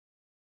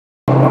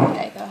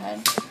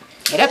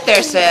Get up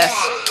there, sis.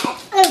 I'm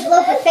gonna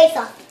blow her face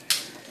off.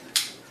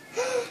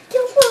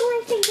 Don't blow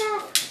my face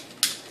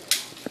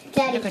off.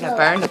 Daddy, You're gonna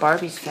burn the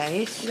Barbie's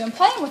face. You've been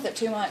playing with it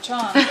too much,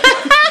 huh?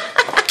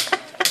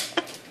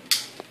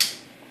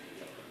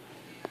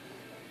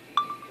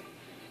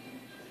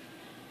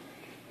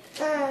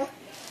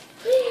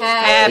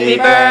 Happy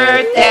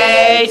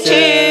birthday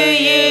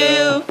to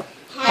you.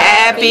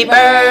 Happy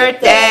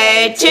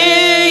birthday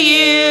to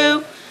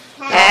you.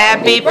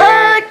 Happy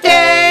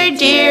birthday,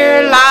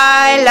 dear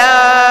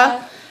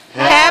Lilah.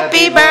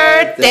 Happy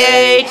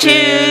birthday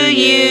to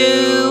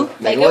you.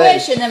 Make a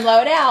wish and then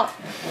blow it out.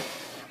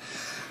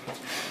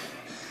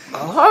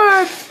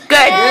 Oh,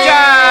 good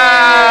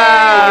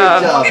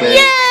job. Good job, baby.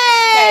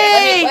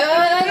 Yay!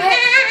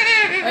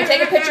 Wait. Let me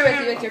take a picture with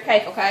you with your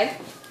cake, okay?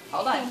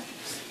 Hold on.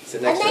 Sit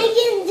I'm next to it.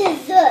 making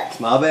dessert.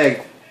 Smile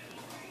big.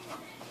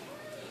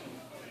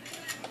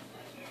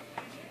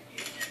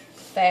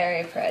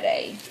 Very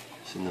pretty.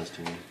 Send those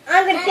to me.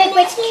 I'm gonna pick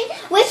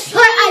which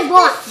part I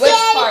want. Which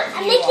part do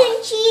I'm you making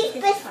want? cheese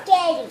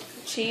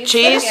biscotti.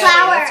 Cheese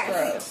flour. That's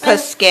gross. Or her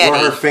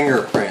Pescetti.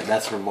 fingerprint.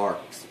 That's her mark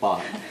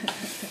spot.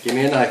 Give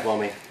me a knife,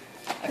 mommy.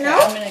 Okay, No?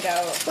 I'm gonna go.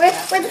 Where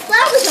the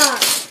flowers are?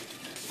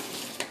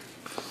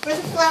 Where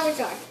the flowers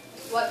are?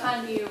 What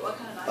kind of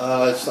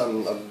knife? It's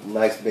a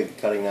nice big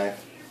cutting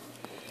knife.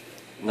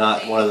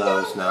 Not one of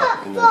those, no,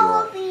 in the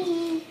drawer.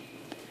 Bobby.